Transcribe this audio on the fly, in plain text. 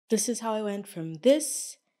This is how I went from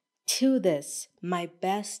this to this, my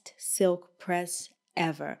best silk press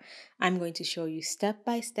ever. I'm going to show you step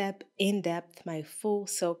by step, in depth, my full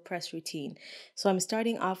silk press routine. So I'm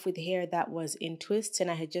starting off with hair that was in twists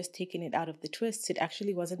and I had just taken it out of the twists. It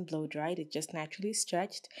actually wasn't blow dried, it just naturally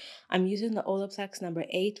stretched. I'm using the Olaplex number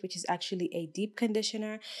 8, which is actually a deep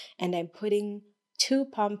conditioner, and I'm putting 2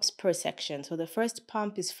 pumps per section. So the first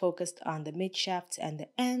pump is focused on the mid shafts and the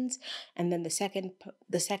ends, and then the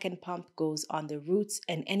second pump goes on the roots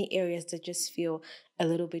and any areas that just feel a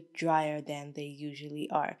little bit drier than they usually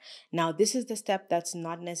are. Now, this is the step that's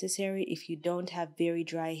not necessary if you don't have very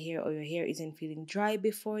dry hair or your hair isn't feeling dry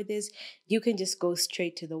before this. You can just go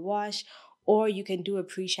straight to the wash, or you can do a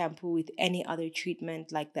pre-shampoo with any other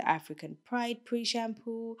treatment like the African Pride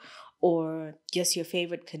pre-shampoo or just your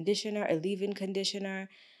favorite conditioner, a leave-in conditioner.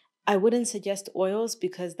 I wouldn't suggest oils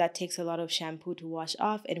because that takes a lot of shampoo to wash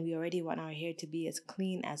off, and we already want our hair to be as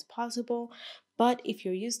clean as possible. But if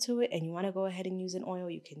you're used to it and you want to go ahead and use an oil,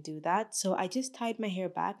 you can do that. So I just tied my hair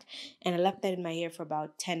back and I left that in my hair for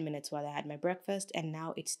about 10 minutes while I had my breakfast. And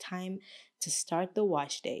now it's time to start the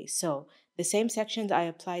wash day. So the same sections I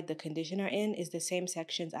applied the conditioner in is the same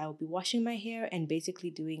sections I will be washing my hair and basically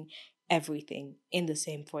doing everything in the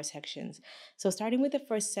same 4 sections. So starting with the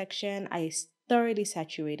first section, I thoroughly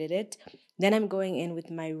saturated it. Then I'm going in with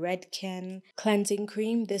my Redken cleansing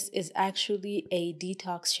cream. This is actually a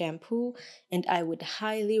detox shampoo, and I would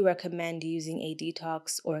highly recommend using a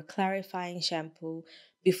detox or a clarifying shampoo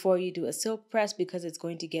before you do a silk press because it's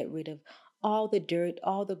going to get rid of all the dirt,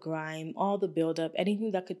 all the grime, all the buildup,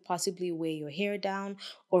 anything that could possibly weigh your hair down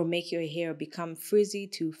or make your hair become frizzy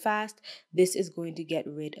too fast. This is going to get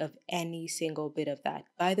rid of any single bit of that.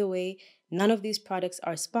 By the way, none of these products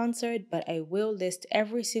are sponsored, but I will list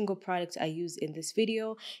every single product I use in this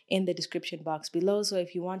video in the description box below. So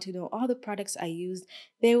if you want to know all the products I used,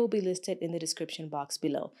 they will be listed in the description box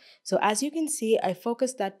below. So as you can see, I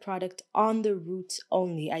focused that product on the roots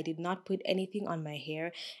only. I did not put anything on my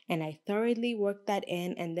hair, and I thoroughly worked that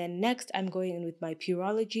in. And then next, I'm going in with my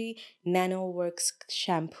Pureology NanoWorks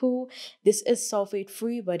shampoo. This is sulfate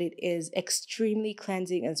free, but it is extremely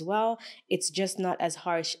cleansing as well. It's just not as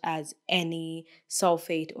harsh as any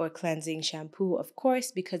sulfate or cleansing shampoo, of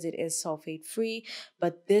course, because it is sulfate free.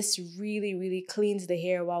 But this really, really cleans the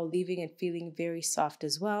hair while leaving it feeling very soft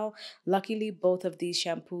as well. Luckily, both of these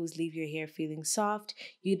shampoos leave your hair feeling soft.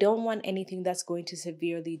 You don't want anything that's going to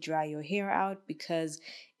severely dry your hair out because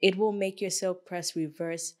it will make your silk press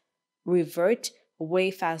revert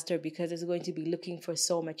way faster because it's going to be looking for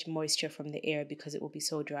so much moisture from the air because it will be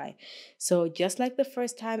so dry. So just like the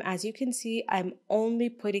first time, as you can see, I'm only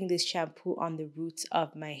putting this shampoo on the roots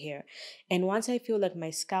of my hair. And once I feel like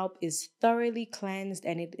my scalp is thoroughly cleansed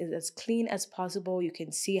and it is as clean as possible, you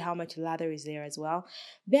can see how much lather is there as well.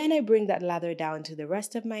 Then I bring that lather down to the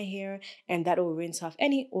rest of my hair, and that will rinse off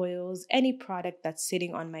any oils, any product that's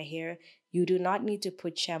sitting on my hair. You do not need to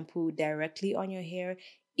put shampoo directly on your hair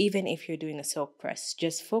even if you're doing a silk press.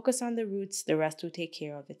 Just focus on the roots, the rest will take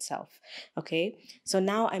care of itself. Okay, so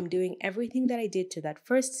now I'm doing everything that I did to that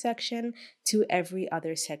first section to every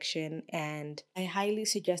other section, and I highly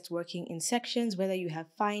suggest working in sections, whether you have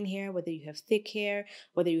fine hair, whether you have thick hair,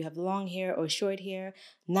 whether you have long hair or short hair.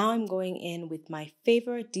 Now I'm going in with my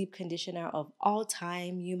favorite deep conditioner of all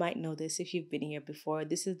time. You might know this if you've been here before.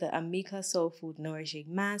 This is the Amika Soul Food Nourishing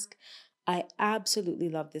Mask. I absolutely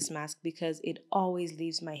love this mask because it always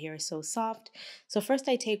leaves my hair so soft. So first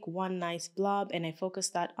I take one nice blob and I focus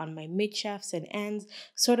that on my mid shafts and ends,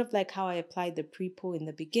 sort of like how I applied the pre-poo in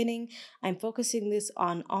the beginning. I'm focusing this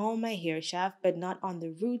on all my hair shaft, but not on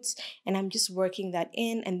the roots. And I'm just working that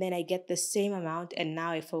in, and then I get the same amount. And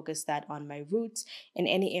now I focus that on my roots and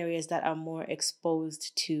any areas that are more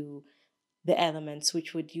exposed to the elements,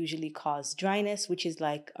 which would usually cause dryness, which is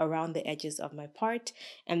like around the edges of my part.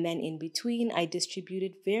 And then in between, I distribute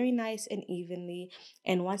it very nice and evenly.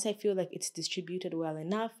 And once I feel like it's distributed well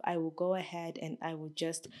enough, I will go ahead and I will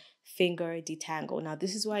just finger detangle. Now,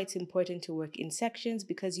 this is why it's important to work in sections,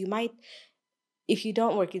 because if you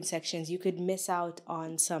don't work in sections, you could miss out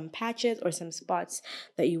on some patches or some spots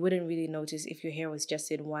that you wouldn't really notice if your hair was just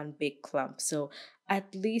in one big clump. So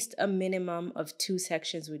at least a minimum of 2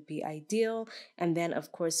 sections would be ideal. And then,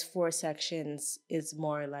 of course, 4 sections is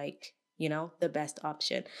more like, the best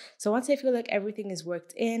option. So once I feel like everything is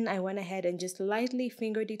worked in, I went ahead and just lightly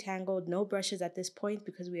finger detangled, no brushes at this point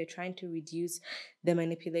because we are trying to reduce the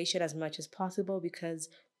manipulation as much as possible, because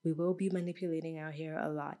we will be manipulating our hair a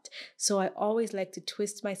lot. So I always like to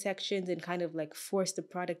twist my sections and kind of like force the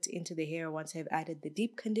product into the hair once I've added the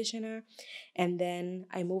deep conditioner. And then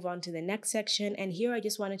I move on to the next section. And here I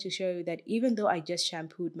just wanted to show you that even though I just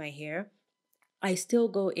shampooed my hair, I still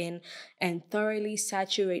go in and thoroughly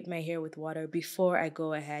saturate my hair with water before I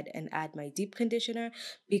go ahead and add my deep conditioner,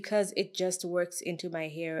 because it just works into my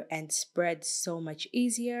hair and spreads so much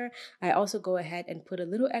easier. I also go ahead and put a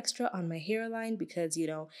little extra on my hairline because,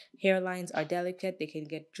 hairlines are delicate. They can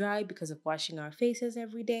get dry because of washing our faces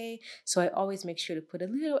every day. So I always make sure to put a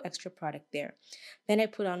little extra product there. Then I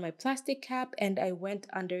put on my plastic cap and I went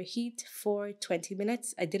under heat for 20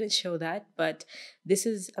 minutes. I didn't show that, but this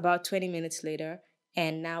is about 20 minutes later.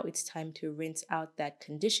 And now it's time to rinse out that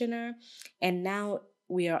conditioner. And now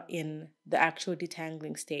we are in the actual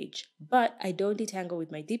detangling stage. But I don't detangle with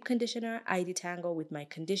my deep conditioner. I detangle with my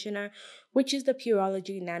conditioner, which is the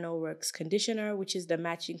Pureology NanoWorks conditioner, which is the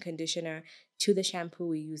matching conditioner to the shampoo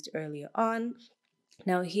we used earlier on.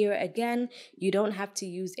 Now, here again, you don't have to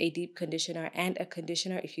use a deep conditioner and a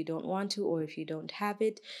conditioner if you don't want to or if you don't have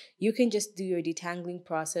it. You can just do your detangling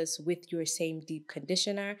process with your same deep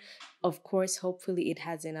conditioner. Of course, hopefully it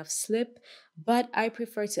has enough slip, but I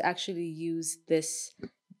prefer to actually use this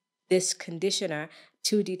conditioner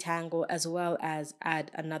to detangle as well as add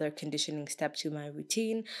another conditioning step to my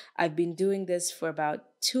routine. I've been doing this for about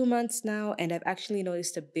 2 months now and I've actually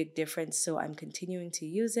noticed a big difference, so I'm continuing to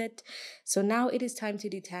use it. So now it is time to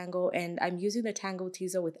detangle and I'm using the Tangle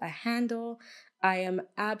Teaser with a handle. I am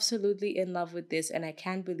absolutely in love with this and I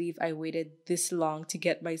can't believe I waited this long to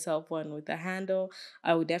get myself one with a handle.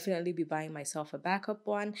 I would definitely be buying myself a backup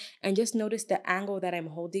one. And just notice the angle that I'm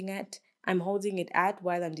holding at. I'm holding it at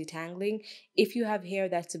while I'm detangling. If you have hair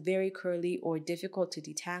that's very curly or difficult to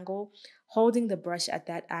detangle, holding the brush at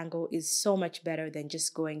that angle is so much better than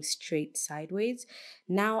just going straight sideways.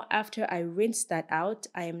 Now, after I rinse that out,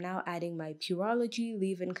 I am now adding my Pureology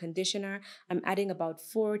leave-in conditioner. I'm adding about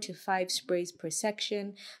 4 to 5 sprays per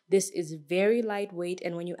section. This is very lightweight,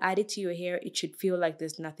 and when you add it to your hair, it should feel like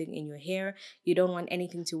there's nothing in your hair. You don't want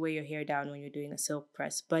anything to weigh your hair down when you're doing a silk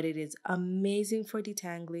press, but it is amazing for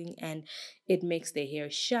detangling and it makes the hair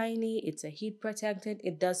shiny. It's a heat protectant.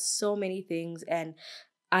 It does so many things and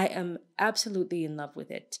I am absolutely in love with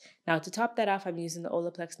it. Now, to top that off, I'm using the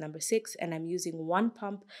Olaplex number 6 and I'm using 1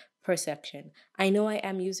 pump per section. I know I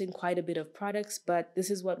am using quite a bit of products, but this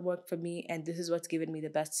is what worked for me and this is what's given me the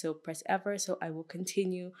best silk press ever. So I will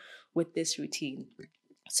continue with this routine.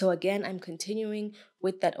 So again, I'm continuing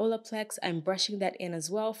with that Olaplex. I'm brushing that in as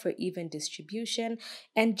well for even distribution.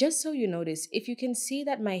 And just so you notice, if you can see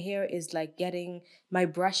that my hair is like my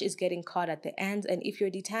brush is getting caught at the ends. And if you're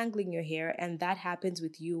detangling your hair and that happens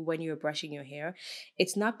with you when you're brushing your hair,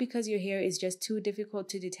 it's not because your hair is just too difficult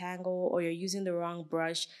to detangle or you're using the wrong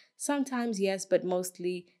brush. Sometimes, yes, but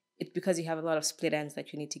mostly it's because you have a lot of split ends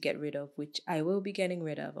that you need to get rid of, which I will be getting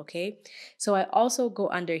rid of, okay? So I also go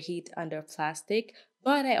under heat under plastic,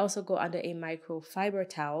 but I also go under a microfiber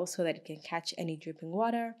towel so that it can catch any dripping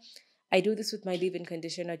water. I do this with my leave-in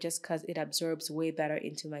conditioner just because it absorbs way better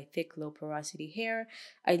into my thick, low porosity hair.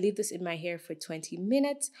 I leave this in my hair for 20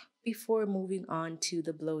 minutes before moving on to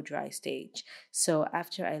the blow dry stage. So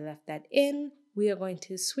after I left that in, we are going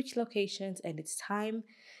to switch locations and it's time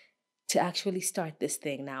to actually start this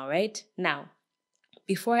thing now, right? Now,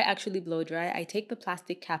 before I actually blow dry, I take the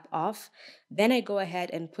plastic cap off. Then I go ahead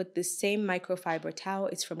and put this same microfiber towel.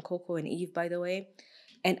 It's from Coco and Eve, by the way.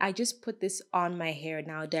 And I just put this on my hair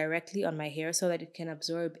now, directly on my hair, so that it can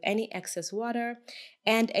absorb any excess water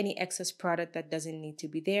and any excess product that doesn't need to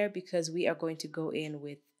be there, because we are going to go in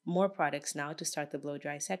with more products now to start the blow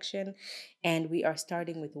dry section. And we are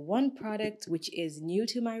starting with one product, which is new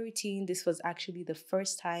to my routine. This was actually the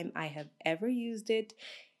first time I have ever used it.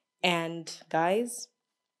 And guys,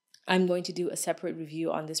 I'm going to do a separate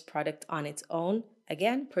review on this product on its own.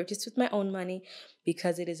 Again, purchased with my own money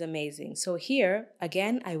because it is amazing. So here,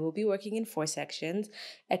 again, I will be working in 4 sections,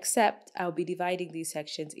 except I'll be dividing these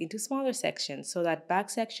sections into smaller sections. So that back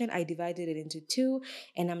section, I divided it into 2,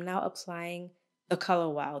 and I'm now applying the Color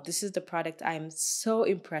Wow. This is the product I'm so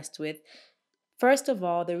impressed with. First of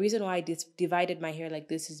all, the reason why I divided my hair like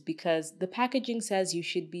this is because the packaging says you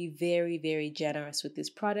should be very, very generous with this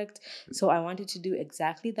product. So I wanted to do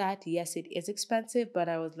exactly that. Yes, it is expensive, but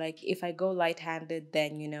I was like, if I go light-handed,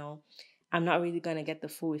 then, I'm not really going to get the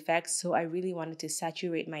full effect. So I really wanted to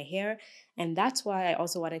saturate my hair. And that's why I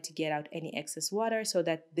also wanted to get out any excess water so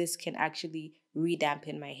that this can actually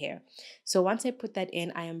redampen my hair. So once I put that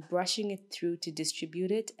in, I am brushing it through to distribute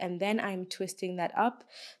it, and then I'm twisting that up.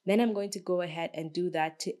 Then I'm going to go ahead and do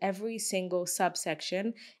that to every single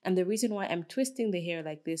subsection. And the reason why I'm twisting the hair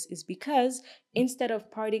like this is because instead of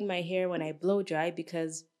parting my hair when I blow dry,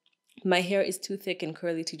 because my hair is too thick and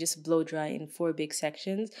curly to just blow dry in four big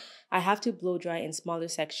sections. I have to blow dry in smaller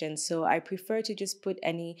sections. So I prefer to just put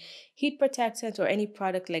any heat protectant or any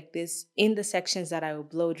product like this in the sections that I will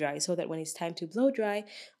blow dry, so that when it's time to blow dry,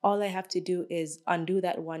 all I have to do is undo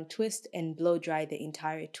that one twist and blow dry the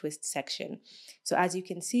entire twist section. So as you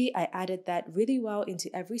can see, I added that really well into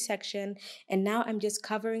every section. And now I'm just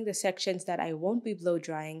covering the sections that I won't be blow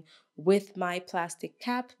drying with my plastic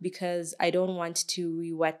cap because I don't want to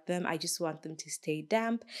re-wet them. I just want them to stay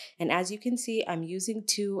damp. And as you can see, I'm using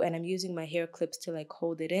two, and I'm using my hair clips to like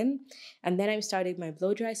hold it in. And then I'm starting my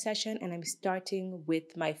blow dry session, and I'm starting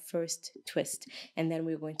with my first twist. And then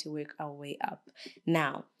we're going to work our way up.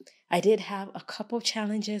 Now, I did have a couple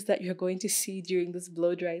challenges that you're going to see during this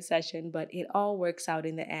blow dry session, but it all works out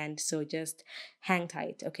in the end. So just hang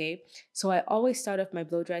tight, okay? So I always start off my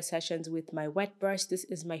blow dry sessions with my wet brush. This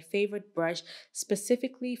is my favorite brush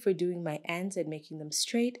specifically for doing my ends and making them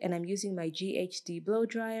straight. And I'm using my GHD blow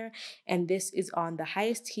dryer, and this is on the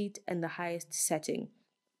highest heat and the highest setting.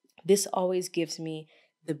 This always gives me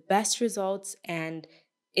the best results, and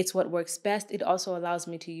it's what works best. It also allows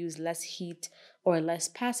me to use less heat or less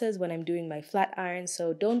passes when I'm doing my flat iron,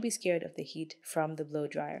 so don't be scared of the heat from the blow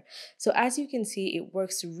dryer. So as you can see, it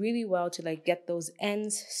works really well to like get those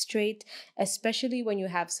ends straight, especially when you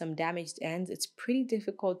have some damaged ends. It's pretty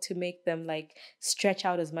difficult to make them like stretch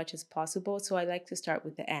out as much as possible, so I like to start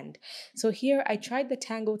with the end. So here I tried the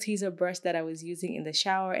Tangle Teaser brush that I was using in the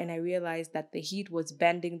shower, and I realized that the heat was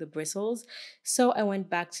bending the bristles, so I went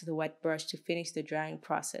back to the wet brush to finish the drying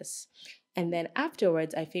process. And then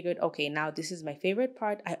afterwards, I figured, okay, now this is my favorite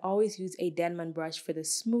part. I always use a Denman brush for the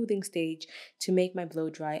smoothing stage to make my blow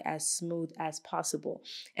dry as smooth as possible.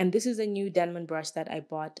 And this is a new Denman brush that I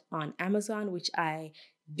bought on Amazon, which I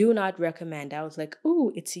do not recommend. I was like,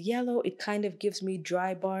 ooh, it's yellow. It kind of gives me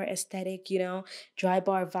dry bar aesthetic, dry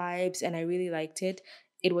bar vibes. And I really liked it.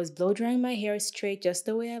 It was blow drying my hair straight just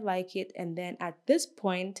the way I like it. And then at this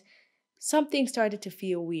point, something started to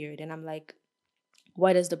feel weird. And I'm like,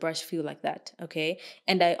 why does the brush feel like that? Okay.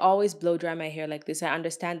 And I always blow dry my hair like this. I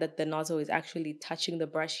understand that the nozzle is actually touching the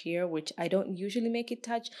brush here, which I don't usually make it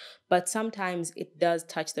touch, but sometimes it does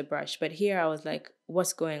touch the brush. But here I was like,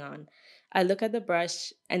 what's going on? I look at the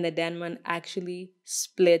brush, and the Denman actually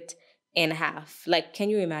split in half. Like, can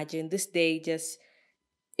you imagine? This day just,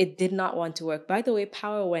 it did not want to work. By the way,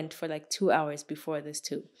 power went for like 2 hours before this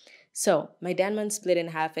too. So my Denman split in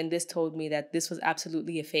half, and this told me that this was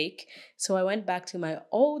absolutely a fake. So I went back to my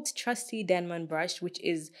old trusty Denman brush, which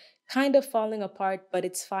is kind of falling apart, but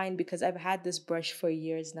it's fine because I've had this brush for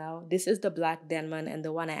years now. This is the black Denman and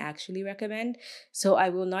the one I actually recommend. So I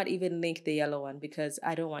will not even link the yellow one because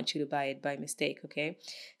I don't want you to buy it by mistake, okay?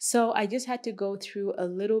 So I just had to go through a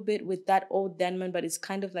little bit with that old Denman, but it's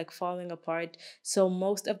kind of like falling apart. So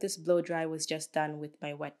most of this blow dry was just done with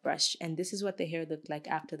my wet brush. And this is what the hair looked like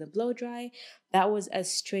after the blow dry. That was as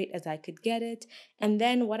straight as I could get it. And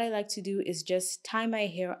then what I like to do is just tie my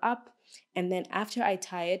hair up. And then after I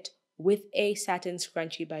tie it with a satin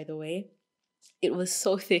scrunchie, by the way, it was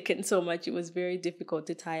so thick and so much, it was very difficult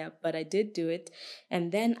to tie up, but I did do it.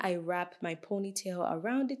 And then I wrap my ponytail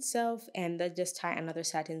around itself, and I just tie another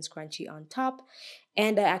satin scrunchie on top.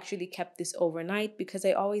 And I actually kept this overnight because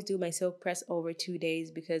I always do my silk press over 2 days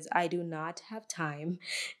because I do not have time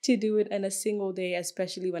to do it in a single day,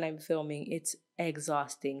 especially when I'm filming. It's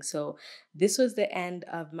exhausting. So this was the end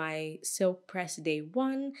of my silk press day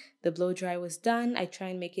one. The blow dry was done. I try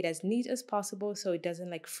and make it as neat as possible so it doesn't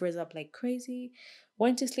like frizz up like crazy.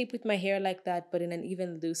 Went to sleep with my hair like that, but in an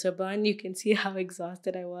even looser bun. You can see how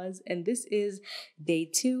exhausted I was. And this is day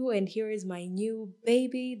two, and here is my new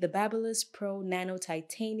baby, the Babyliss Pro Nano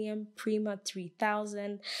Titanium Prima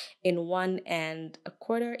 3000 in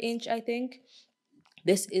 1.25 inch, I think.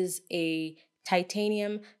 This is a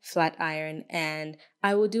titanium flat iron, and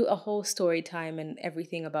I will do a whole story time and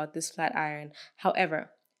everything about this flat iron. However,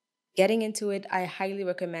 getting into it, I highly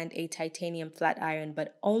recommend a titanium flat iron,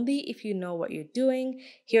 but only if you know what you're doing.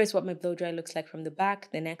 Here's what my blow dry looks like from the back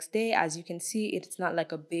the next day. As you can see, it's not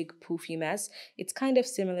like a big poofy mess. It's kind of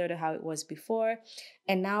similar to how it was before.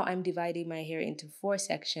 And now I'm dividing my hair into 4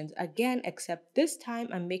 sections again, except this time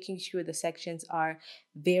I'm making sure the sections are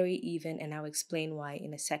very even, and I'll explain why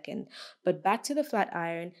in a second. But back to the flat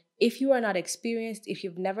iron. If you are not experienced, if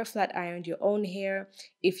you've never flat ironed your own hair,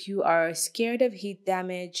 if you are scared of heat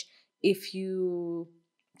damage, if you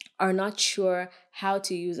are not sure how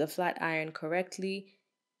to use a flat iron correctly,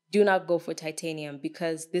 do not go for titanium,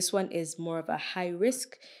 because this one is more of a high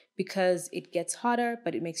risk because it gets hotter,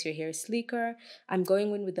 but it makes your hair sleeker. I'm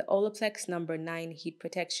going in with the Olaplex number 9 heat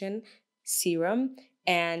protection serum,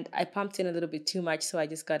 and I pumped in a little bit too much, so I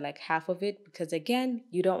just got like half of it, because again,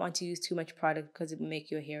 you don't want to use too much product because it will make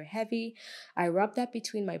your hair heavy. I rub that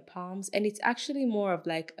between my palms, and it's actually more of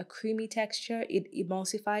like a creamy texture. It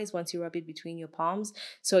emulsifies once you rub it between your palms,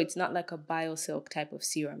 so it's not like a BioSilk type of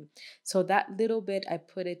serum. So that little bit, I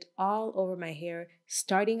put it all over my hair,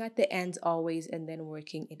 starting at the ends always, and then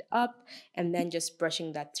working it up, and then just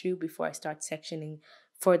brushing that through before I start sectioning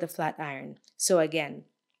for the flat iron. So again,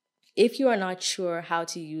 if you are not sure how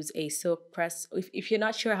to use a silk press, if you're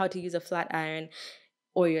not sure how to use a flat iron,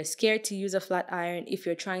 or you're scared to use a flat iron, if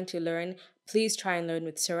you're trying to learn, please try and learn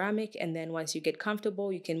with ceramic. And then once you get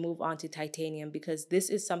comfortable, you can move on to titanium, because this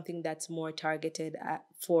is something that's more targeted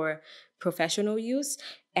for professional use,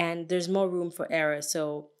 and there's more room for error.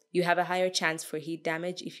 So you have a higher chance for heat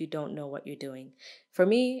damage if you don't know what you're doing. For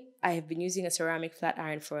me, I have been using a ceramic flat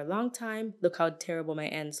iron for a long time. Look how terrible my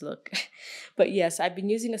ends look. But yes, I've been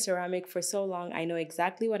using a ceramic for so long. I know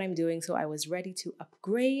exactly what I'm doing. So I was ready to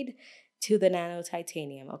upgrade to the nano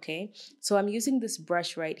titanium. Okay, so I'm using this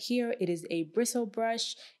brush right here. It is a bristle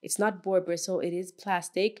brush. It's not boar bristle, it is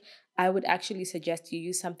plastic. I would actually suggest you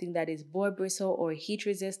use something that is boar bristle or heat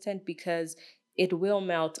resistant, because it will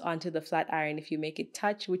melt onto the flat iron if you make it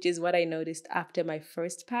touch, which is what I noticed after my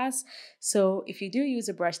first pass. So if you do use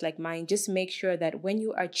a brush like mine, just make sure that when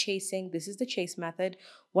you are chasing, this is the chase method,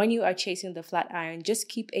 when you are chasing the flat iron, just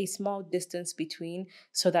keep a small distance between,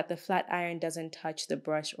 so that the flat iron doesn't touch the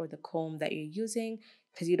brush or the comb that you're using,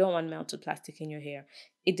 because you don't want melted plastic in your hair.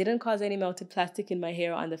 It didn't cause any melted plastic in my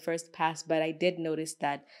hair on the first pass, but I did notice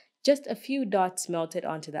that just a few dots melted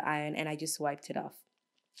onto the iron, and I just wiped it off.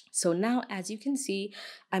 So now, as you can see,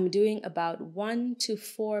 I'm doing about 1 to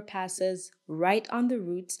 4 passes right on the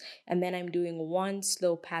roots, and then I'm doing 1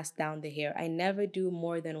 slow pass down the hair. I never do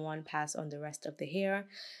more than 1 pass on the rest of the hair.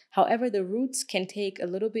 However, the roots can take a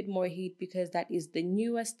little bit more heat, because that is the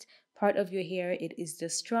newest part of your hair. It is the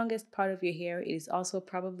strongest part of your hair. It is also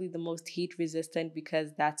probably the most heat resistant,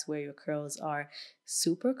 because that's where your curls are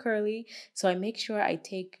super curly. So I make sure I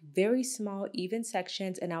take very small, even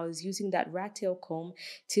sections, and I was using that rat tail comb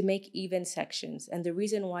to make even sections. And the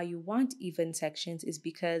reason why you want even sections is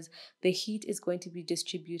because the heat is going to be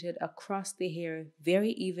distributed across the hair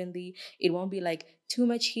very evenly. It won't be like too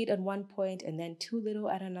much heat at one point and then too little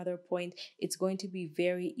at another point. It's going to be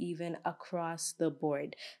very even across the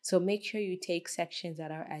board. So make sure you take sections that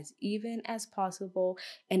are as even as possible,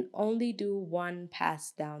 and only do 1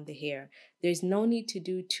 pass down the hair. There's no need to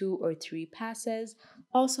do 2 or 3 passes.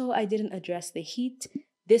 Also, I didn't address the heat.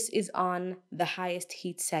 This is on the highest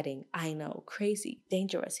heat setting. I know, crazy,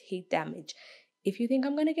 dangerous, heat damage. If you think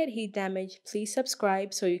I'm going to get heat damage, please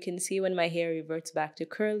subscribe so you can see when my hair reverts back to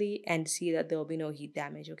curly and see that there will be no heat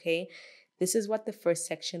damage, okay? This is what the first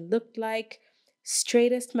section looked like.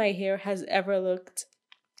 Straightest my hair has ever looked.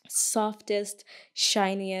 Softest,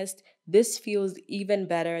 shiniest. This feels even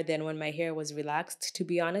better than when my hair was relaxed. To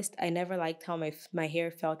be honest, I never liked how my hair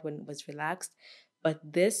felt when it was relaxed, but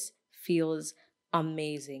this feels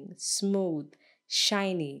amazing, smooth,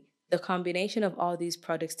 shiny. The combination of all these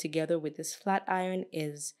products together with this flat iron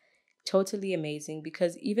is totally amazing,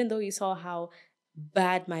 because even though you saw how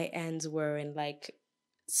bad my ends were and like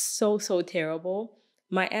so terrible,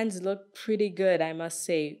 my ends look pretty good, I must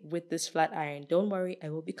say, with this flat iron. Don't worry, I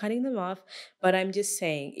will be cutting them off, but I'm just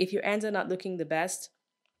saying, if your ends are not looking the best,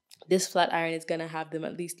 this flat iron is going to have them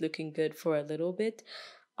at least looking good for a little bit.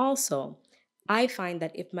 Also, I find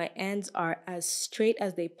that if my ends are as straight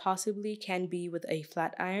as they possibly can be with a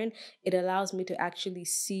flat iron, it allows me to actually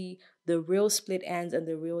see the real split ends and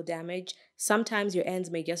the real damage. Sometimes your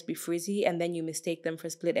ends may just be frizzy, and then you mistake them for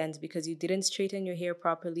split ends because you didn't straighten your hair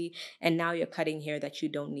properly, and now you're cutting hair that you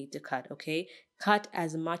don't need to cut, okay? Cut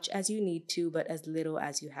as much as you need to, but as little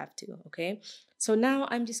as you have to, okay? So now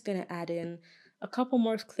I'm just gonna add in a couple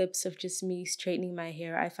more clips of just me straightening my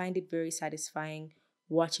hair. I find it very satisfying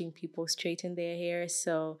watching people straighten their hair.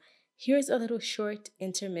 So here's a little short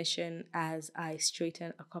intermission as I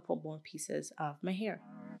straighten a couple more pieces of my hair.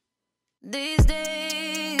 These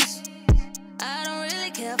days, I don't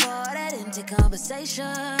really care for all that empty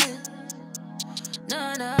conversation.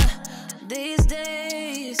 No. These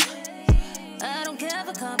days, I don't care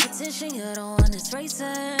for competition. You're the one that's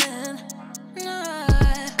racing. No,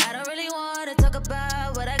 I don't really want to talk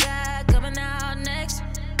about what I got coming out next.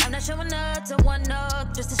 I'm not mind showing up to one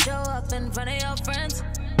up just to show up in front of your friends.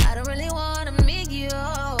 I don't really wanna meet you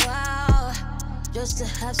out just to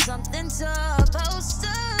have something to post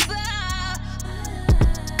about.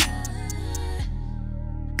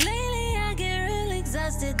 Lately I get real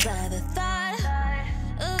exhausted by the thought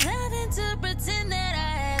of having to pretend that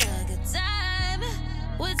I had a good time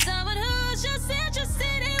with someone who's just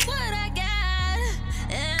interested in what I got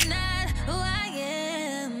and not who I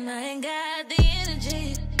am. I ain't got the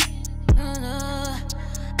energy. Oh no,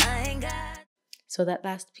 I ain't got. So that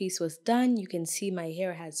last piece was done. You can see my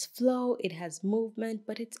hair has flow, it has movement,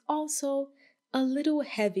 but it's also a little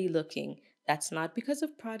heavy looking. That's not because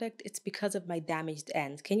of product, it's because of my damaged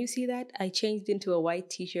ends. Can you see that? I changed into a white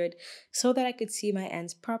t-shirt so that I could see my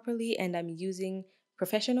ends properly, and I'm using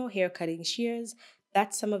professional hair cutting shears.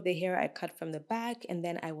 That's some of the hair I cut from the back, and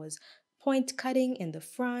then I was point cutting in the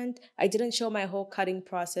front. I didn't show my whole cutting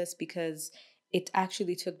process because it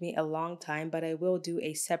actually took me a long time, but I will do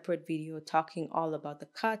a separate video talking all about the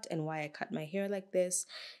cut and why I cut my hair like this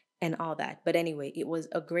and all that. But anyway, it was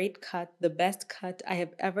a great cut, the best cut I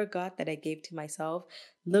have ever got that I gave to myself.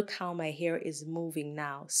 Look how my hair is moving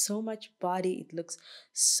now. So much body, it looks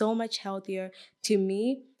so much healthier. To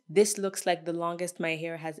me, this looks like the longest my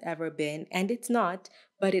hair has ever been, and it's not,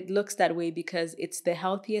 but it looks that way because it's the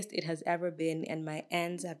healthiest it has ever been, and my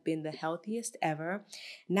ends have been the healthiest ever.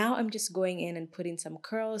 Now I'm just going in and putting some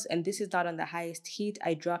curls, and this is not on the highest heat.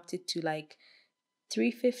 I dropped it to like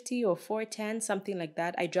 350 or 410, something like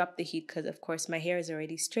that. I dropped the heat because, of course, my hair is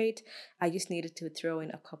already straight. I just needed to throw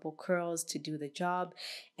in a couple curls to do the job.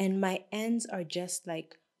 And my ends are just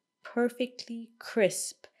like perfectly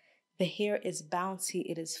crisp. The hair is bouncy,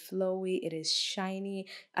 it is flowy, it is shiny.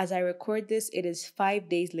 As I record this, it is 5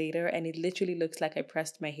 days later, and it literally looks like I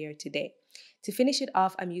pressed my hair today. To finish it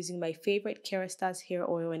off, I'm using my favorite Kerastase hair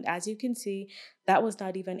oil, and as you can see, that was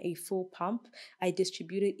not even a full pump. I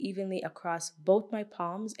distribute it evenly across both my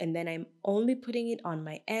palms, and then I'm only putting it on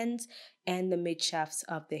my ends and the mid shafts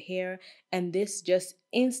of the hair, and this just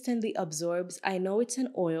instantly absorbs. I know it's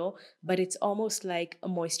an oil, but it's almost like a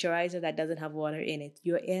moisturizer that doesn't have water in it.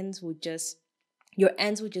 Your ends would just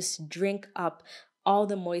drink up all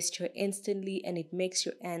the moisture instantly, and it makes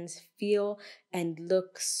your ends feel and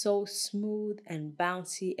look so smooth and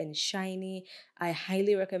bouncy and shiny. I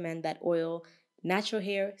highly recommend that oil. Natural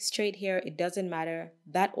hair, straight hair, it doesn't matter.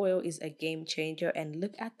 That oil is a game changer. And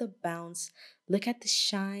look at the bounce, look at the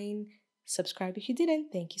shine. Subscribe if you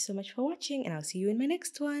didn't. Thank you so much for watching, and I'll see you in my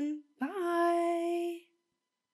next one. Bye.